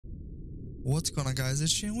What's going on, guys?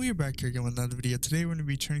 It's Shane. We're back here again with another video. Today we're going to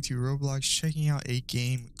be turning to Roblox, checking out a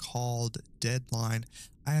game called Deadline.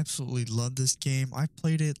 I absolutely love this game. I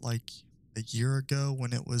played it like a year ago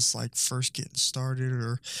when it was like first getting started,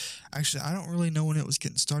 or actually I don't really know when it was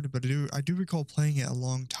getting started, but I do recall playing it a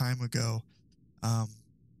long time ago.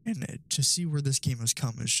 To see where this game has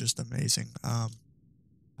come is just amazing.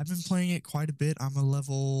 I've been playing it quite a bit. I'm a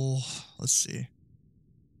level, let's see,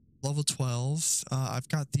 level 12. I've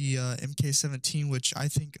got the MK17, which I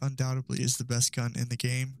think undoubtedly is the best gun in the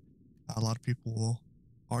game. A lot of people will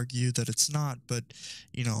argue that it's not, but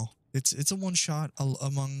you know, it's a one shot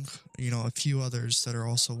among, you know, a few others that are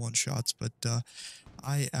also one shots. But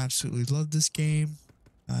I absolutely love this game,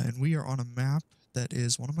 and we are on a map that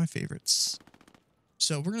is one of my favorites.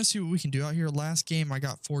 So we're gonna see what we can do out here. Last game I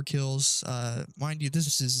got 4 kills. Mind you,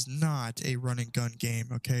 this is not a run and gun game.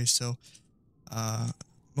 Okay, so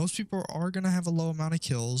most people are going to have a low amount of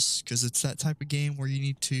kills because it's that type of game where you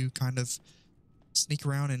need to kind of sneak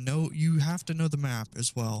around and you have to know the map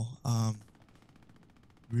as well.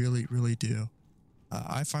 Really do.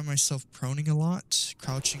 I find myself proning a lot,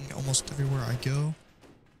 crouching almost everywhere I go.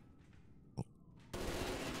 Oh,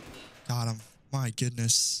 got him. My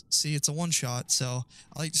goodness. See, it's a one shot, so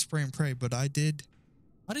I like to spray and pray, but how did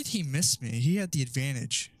he miss me? He had the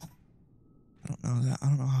advantage. I don't know that. I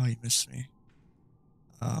don't know how he missed me.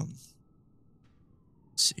 Let's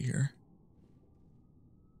see here.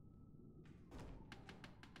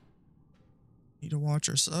 Need to watch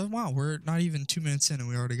ourselves. Wow, we're not even 2 minutes in and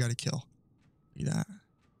we already got a kill. See that?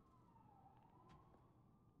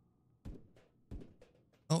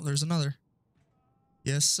 Oh, there's another.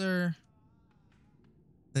 Yes, sir.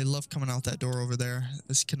 They love coming out that door over there.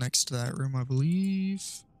 This connects to that room, I believe.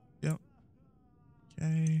 Yep.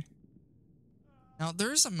 Okay. Now,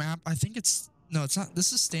 there is a map. I think it's... No, it's not.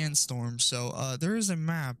 This is Sandstorm. So, there is a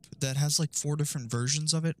map that has like 4 different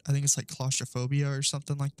versions of it. I think it's like Claustrophobia or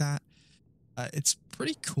something like that. It's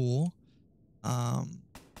pretty cool.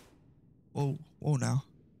 Whoa now.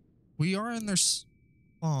 We are in their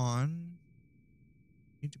spawn.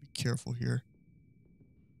 Need to be careful here.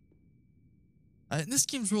 And this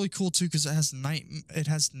game's really cool too because it has night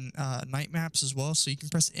maps as well, so you can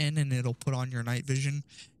press N and it'll put on your night vision.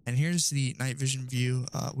 And here's the night vision view.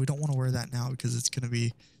 We don't want to wear that now because it's going to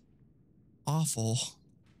be awful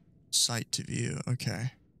sight to view.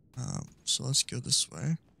 Okay. So let's go this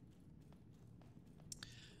way.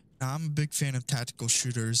 Now, I'm a big fan of tactical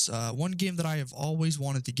shooters. One game that I have always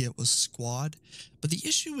wanted to get was Squad, but the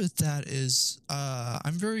issue with that is I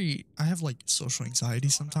have like social anxiety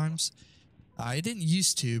sometimes. I didn't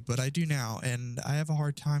used to, but I do now, and I have a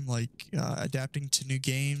hard time like adapting to new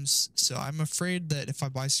games. So I'm afraid that if I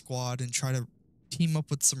buy Squad and try to team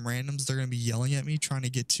up with some randoms, they're gonna be yelling at me, trying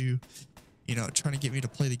to get me to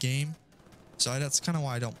play the game. So that's kind of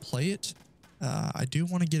why I don't play it. I do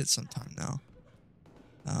want to get it sometime now.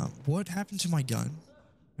 What happened to my gun?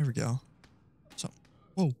 There we go. So,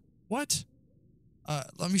 whoa, what?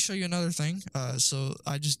 Let me show you another thing. So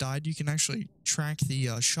I just died. You can actually track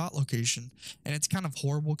the shot location, and it's kind of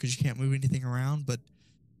horrible because you can't move anything around, but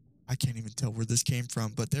I can't even tell where this came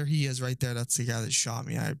from. But there he is right there. That's the guy that shot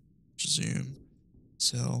me, I presume.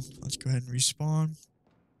 So let's go ahead and respawn.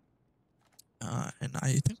 And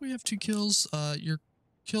I think we have 2 kills. Your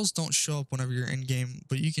kills don't show up whenever you're in game,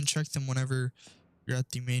 but you can check them whenever you're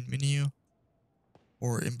at the main menu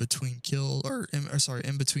or in between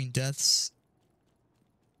in between deaths.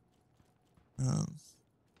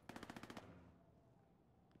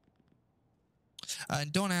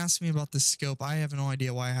 And don't ask me about the scope. I have no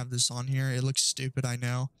idea why I have this on here. It looks stupid, I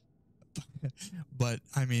know, but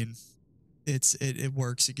I mean, it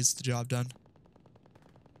works. It gets the job done.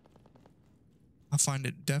 I find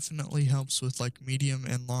it definitely helps with like medium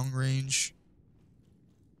and long range.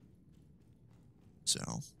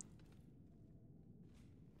 So.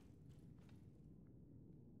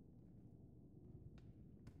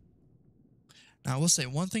 Now, I will say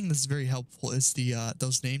one thing that's very helpful is the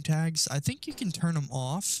those name tags. I think you can turn them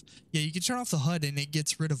off. Yeah, you can turn off the HUD and it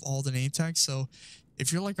gets rid of all the name tags. So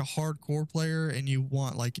if you're like a hardcore player and you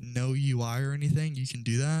want like no UI or anything, you can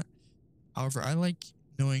do that. However, I like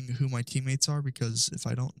knowing who my teammates are because if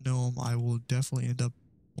I don't know them, I will definitely end up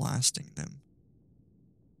blasting them.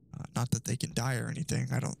 Not that they can die or anything,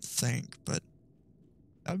 I don't think, but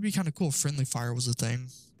that would be kind of cool if friendly fire was a thing.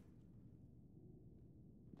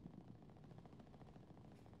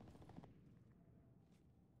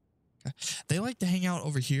 They like to hang out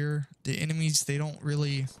over here. The enemies, they don't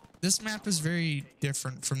really... This map is very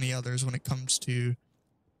different from the others when it comes to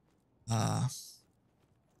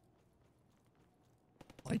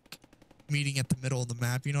like meeting at the middle of the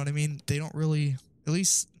map. You know what I mean? They don't really, at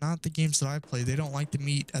least not the games that I play, they don't like to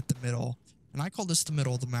meet at the middle. And I call this the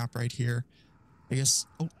middle of the map right here. I guess.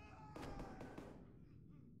 Oh.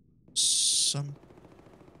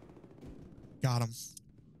 Got him.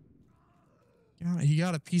 Yeah, he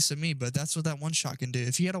got a piece of me, but that's what that one shot can do.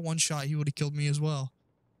 If he had a one shot, he would have killed me as well.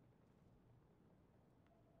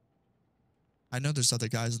 I know there's other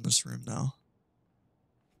guys in this room now.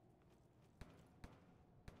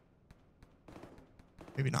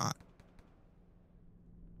 Maybe not.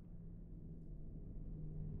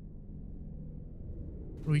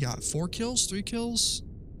 What do we got? 4 kills? 3 kills?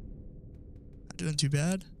 Not doing too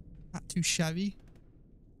bad. Not too shabby.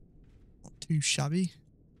 Not too shabby.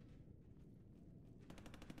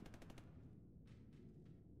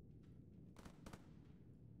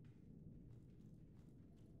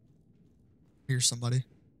 Here's somebody.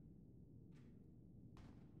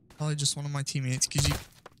 Probably just one of my teammates because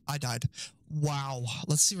I died. Wow.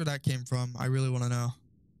 Let's see where that came from. I really want to know.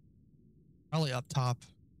 Probably up top.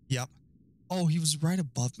 Yep. Oh, he was right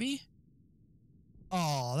above me?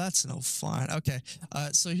 Oh, that's no fun. Okay.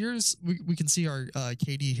 So here's, we can see our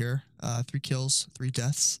KD here. 3 kills, 3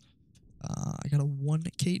 deaths. I got a 1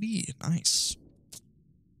 KD. Nice.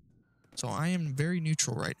 So I am very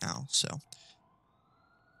neutral right now. So,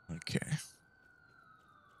 okay.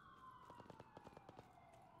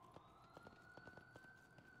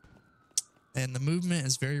 And the movement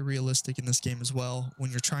is very realistic in this game as well.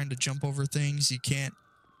 When you're trying to jump over things, you can't,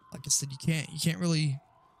 like I said, you can't really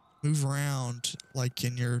move around like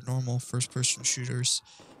in your normal first-person shooters.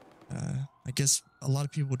 I guess a lot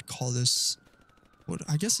of people would call this,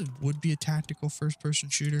 I guess it would be a tactical first-person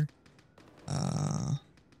shooter.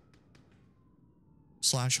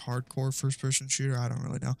 Slash hardcore first-person shooter. I don't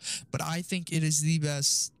really know. But I think it is the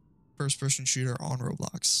best first-person shooter on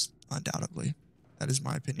Roblox, undoubtedly. That is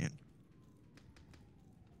my opinion.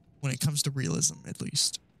 When it comes to realism, at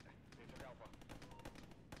least.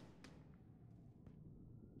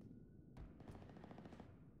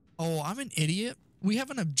 Oh, I'm an idiot. We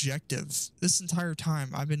have an objective. This entire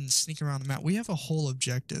time I've been sneaking around the map. We have a whole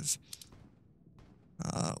objective.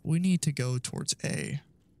 We need to go towards A.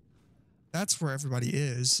 That's where everybody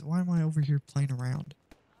is. Why am I over here playing around?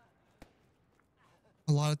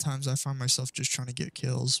 A lot of times I find myself just trying to get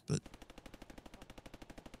kills, but...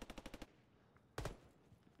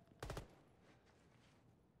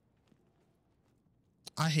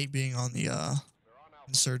 I hate being on the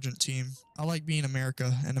insurgent team. I like being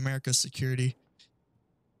America and America's security.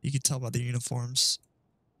 You can tell by the uniforms.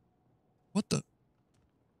 What the?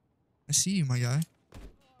 I see you, my guy.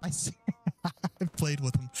 I see. I played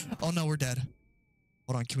with him. Oh no, we're dead.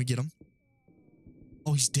 Hold on, can we get him?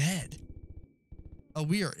 Oh, he's dead. Oh,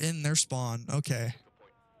 we are in their spawn. Okay.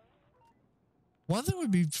 One thing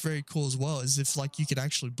would be very cool as well is if like you could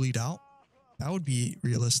actually bleed out. That would be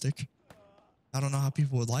realistic. I don't know how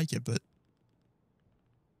people would like it, but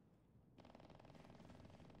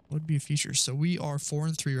would be a feature. So we are 4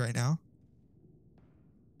 and 3 right now.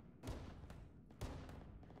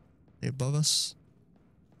 They above us.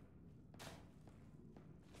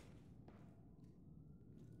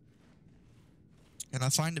 And I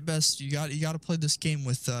find it best you got to play this game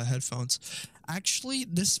with headphones. Actually,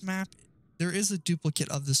 this map, there is a duplicate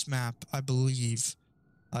of this map, I believe,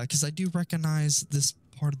 because I do recognize this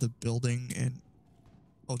part of the building. And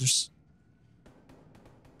oh, there's,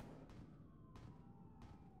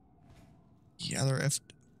 yeah,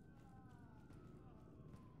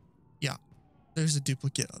 yeah, there's a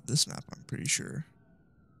duplicate of this map, I'm pretty sure.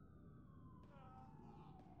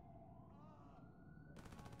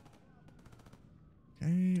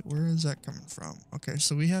 Okay, where is that coming from? Okay,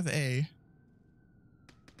 so we have A.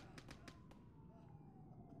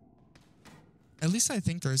 At least I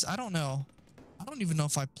think there is. I don't know. I don't even know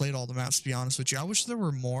if I played all the maps, to be honest with you. I wish there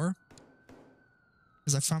were more,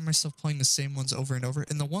 because I find myself playing the same ones over and over.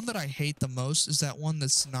 And the one that I hate the most is that one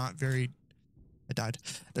that's not very... I died.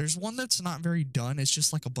 There's one that's not very done. It's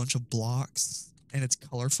just like a bunch of blocks, and it's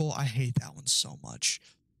colorful. I hate that one so much.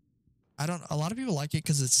 A lot of people like it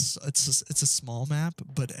because it's a small map,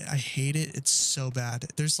 but I hate it. It's so bad.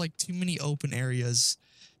 There's like too many open areas.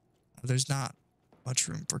 There's not much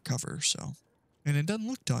room for cover, so. And it doesn't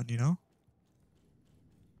look done, you know?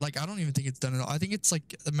 Like, I don't even think it's done at all. I think it's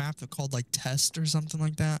like a map called like Test or something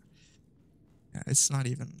like that. Yeah, it's not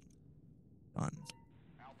even done.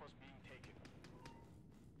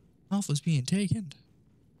 Alpha's being taken.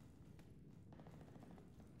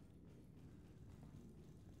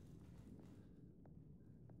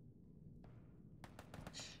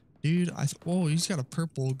 Dude, whoa, he's got a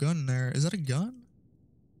purple gun there. Is that a gun?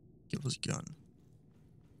 It was a gun.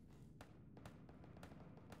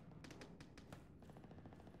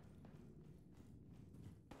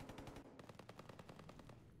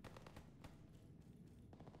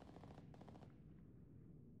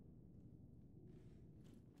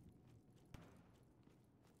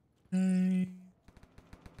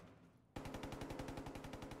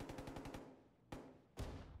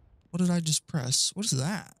 did I just press? What is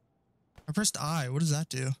that? I pressed I. What does that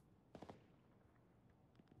do?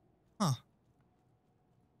 Huh.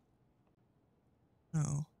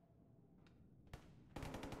 No.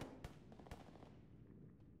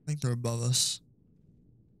 I think they're above us.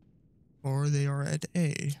 Or they are at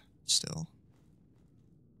A still.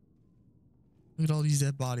 Look at all these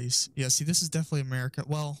dead bodies. Yeah, see, this is definitely America.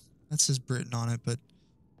 Well, that says Britain on it, but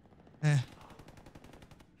eh.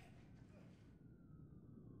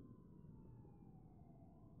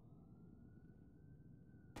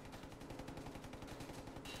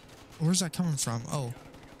 Where's that coming from? Oh.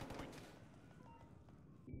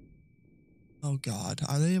 Oh God.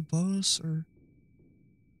 Are they above us or?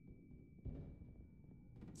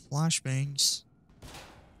 Flashbangs.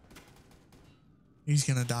 He's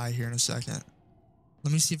gonna die here in a second.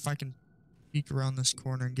 Let me see if I can peek around this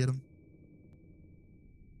corner and get him.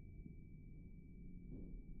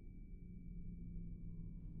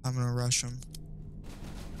 I'm gonna rush him.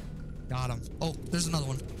 Got him. Oh, there's another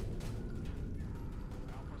one.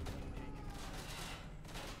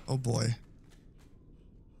 Oh boy.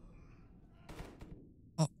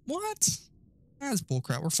 Oh, what? That's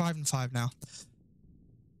bullcrap. We're 5-5 now.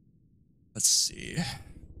 Let's see.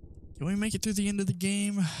 Can we make it through the end of the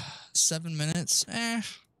game? 7 minutes?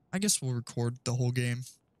 I guess we'll record the whole game.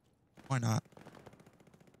 Why not?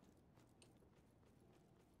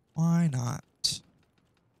 Why not?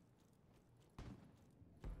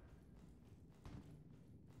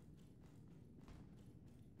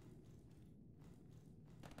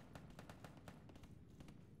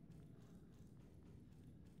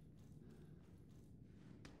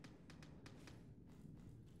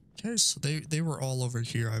 Okay, so they were all over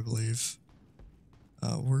here, I believe.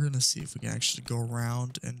 We're gonna see if we can actually go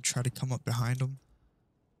around and try to come up behind them.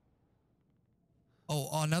 Oh,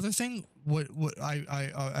 another thing, what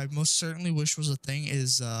I most certainly wish was a thing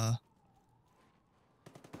is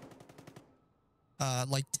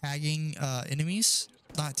like tagging enemies,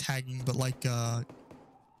 not tagging, but like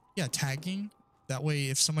yeah, tagging. That way,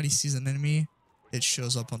 if somebody sees an enemy, it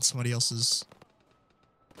shows up on somebody else's.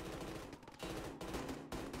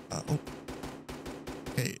 Oh,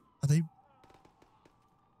 okay. Are they?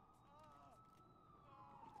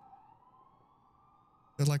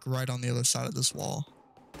 They're like right on the other side of this wall.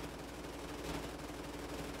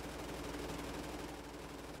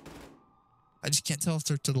 I just can't tell if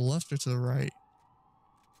they're to the left or to the right.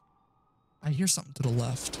 I hear something to the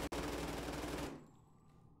left.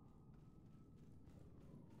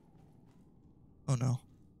 Oh no.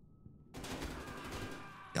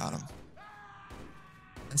 Got him.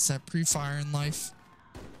 That's that pre-fire in life.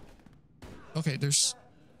 Okay, there's...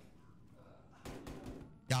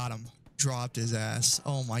 Got him. Dropped his ass.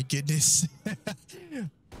 Oh my goodness.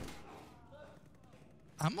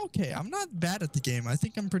 I'm okay. I'm not bad at the game. I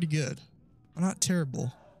think I'm pretty good. I'm not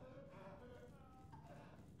terrible.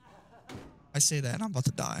 I say that and I'm about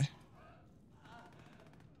to die.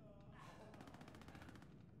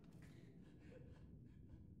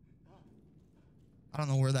 I don't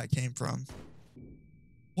know where that came from.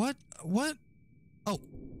 What? What? Oh.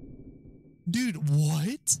 Dude,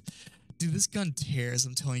 what? Dude, this gun tears.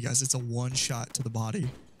 I'm telling you guys, it's a one shot to the body.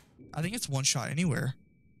 I think it's one shot anywhere.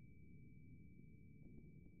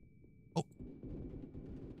 Oh.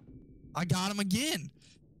 I got him again.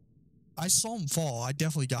 I saw him fall. I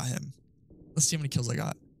definitely got him. Let's see how many kills I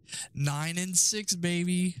got. 9 and 6,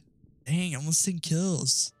 baby. Dang, almost 10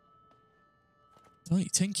 kills. I'm telling you,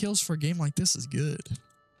 10 kills for a game like this is good.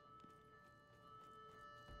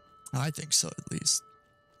 I think so, at least.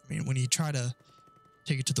 I mean, when you try to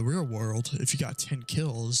take it to the real world, if you got 10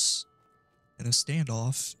 kills in a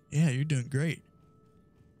standoff, yeah, you're doing great.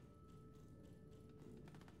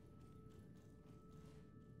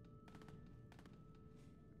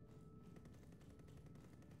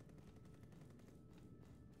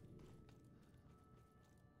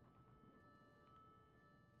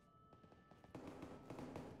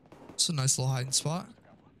 It's a nice little hiding spot.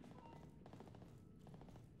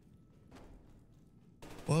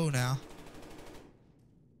 Whoa, now.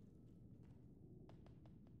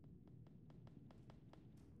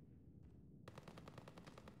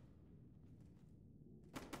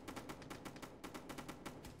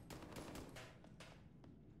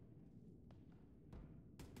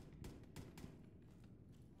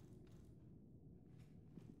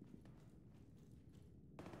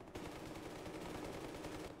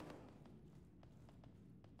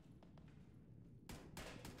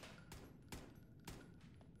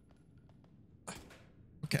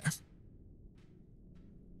 Okay.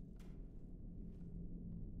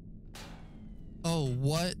 Oh,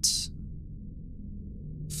 what?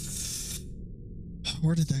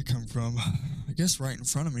 Where did that come from? I guess right in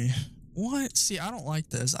front of me. What? See, I don't like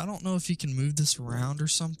this. I don't know if you can move this around or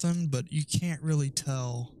something, but you can't really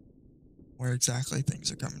tell where exactly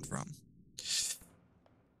things are coming from.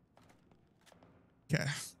 Okay.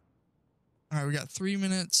 All right, we got 3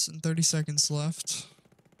 minutes and 30 seconds left.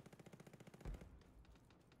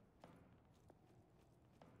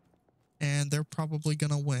 And they're probably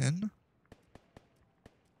gonna win.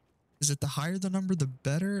 Is it the higher the number, the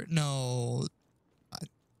better? No.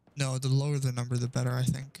 No, the lower the number, the better, I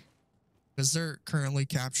think. Because they're currently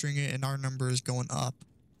capturing it and our number is going up.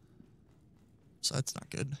 So that's not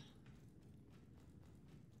good. At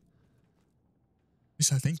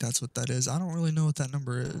least I think that's what that is. I don't really know what that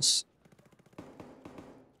number is.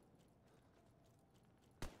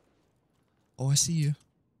 Oh, I see you.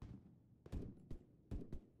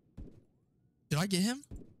 Did I get him?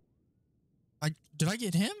 Did I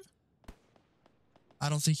get him? I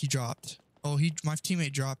don't think he dropped. Oh, my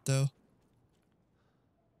teammate dropped though.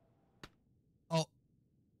 Oh,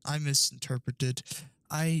 I misinterpreted.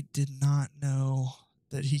 I did not know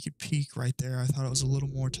that he could peek right there. I thought it was a little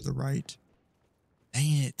more to the right.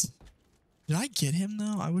 Dang it. Did I get him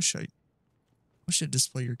though? I wish I'd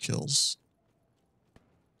display your kills.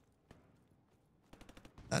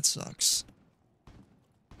 That sucks.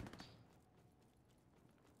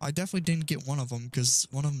 I definitely didn't get one of them because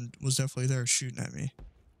one of them was definitely there shooting at me.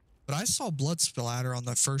 But I saw blood splatter on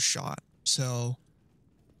the first shot. So,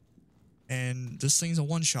 and this thing's a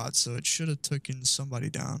one shot, so it should have taken somebody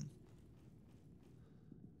down.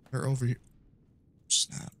 Or over here.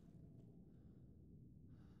 Snap.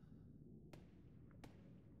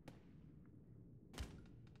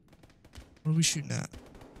 What are we shooting at?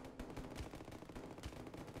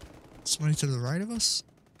 Somebody to the right of us?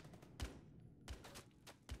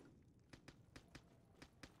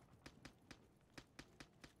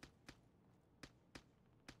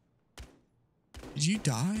 Did you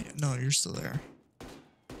die? No, you're still there.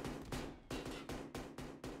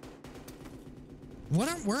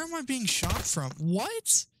 Where am I being shot from?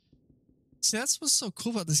 What? See, that's what's so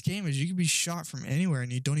cool about this game is you can be shot from anywhere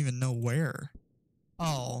and you don't even know where.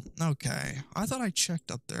 Oh, okay. I thought I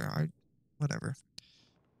checked up there. Whatever.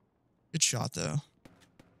 Good shot though.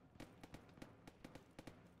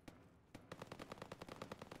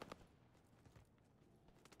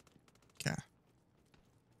 Okay.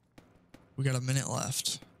 We got a minute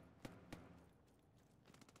left.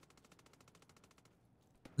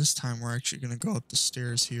 This time we're actually going to go up the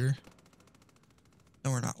stairs here.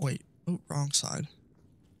 No, we're not. Wait. Oh, wrong side.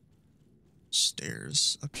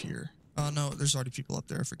 Stairs up here. Oh, no, there's already people up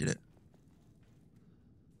there. I forget it.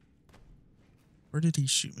 Where did he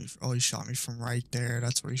shoot me from? Oh, he shot me from right there.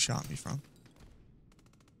 That's where he shot me from.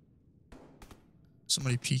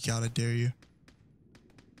 Somebody peek out, I dare you.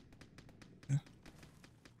 Yeah.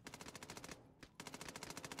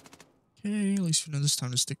 Okay, at least we know this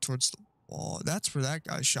time to stick towards the wall. That's where that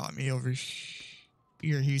guy shot me over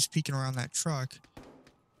here. He was peeking around that truck.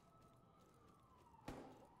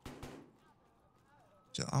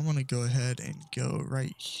 So I'm going to go ahead and go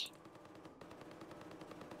right here.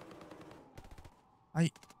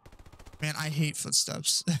 Man, I hate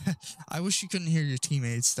footsteps. I wish you couldn't hear your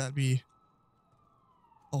teammates. That'd be...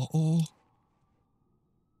 Oh.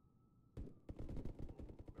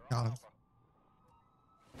 Got him.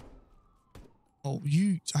 Oh,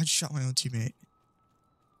 I just shot my own teammate.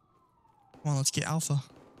 Come on, let's get Alpha.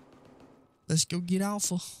 Let's go get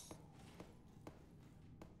Alpha.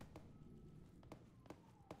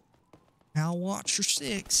 Now watch your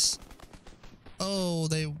six. Oh,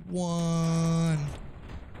 they won.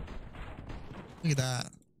 Look at that.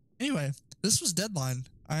 Anyway, this was Deadline.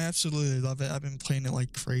 I absolutely love it. I've been playing it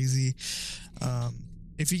like crazy.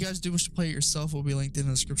 If you guys do wish to play it yourself, it will be linked in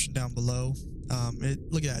the description down below.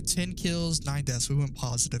 Look at that. 10 kills, 9 deaths. We went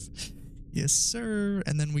positive. Yes, sir.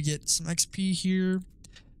 And then we get some XP here.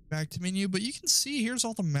 Back to menu. But you can see here's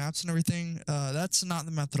all the maps and everything. That's not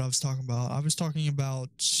the map that I was talking about. I was talking about...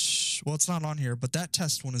 Well, it's not on here, but that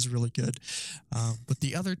test one is really good. But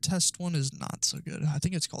the other test one is not so good. I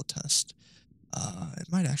think it's called Test.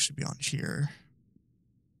 It might actually be on here.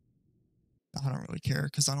 I don't really care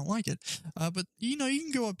because I don't like it. But, you know, you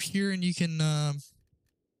can go up here and you can,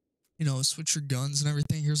 you know, switch your guns and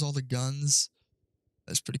everything. Here's all the guns.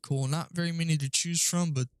 That's pretty cool. Not very many to choose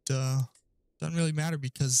from, but doesn't really matter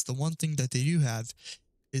because the one thing that they do have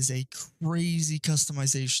is a crazy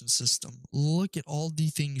customization system. Look at all the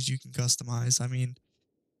things you can customize. I mean,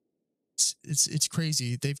 it's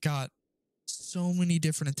crazy. They've got so many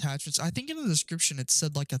different attachments. I think in the description it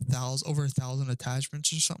said like over 1,000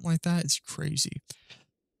 attachments or something like that. It's crazy.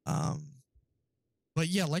 But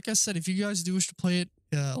yeah, like I said, if you guys do wish to play it,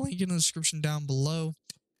 link in the description down below.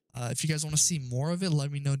 If you guys want to see more of it,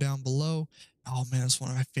 let me know down below. Oh man, it's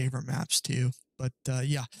one of my favorite maps too. But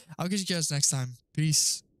yeah, I'll get you guys next time.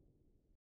 Peace.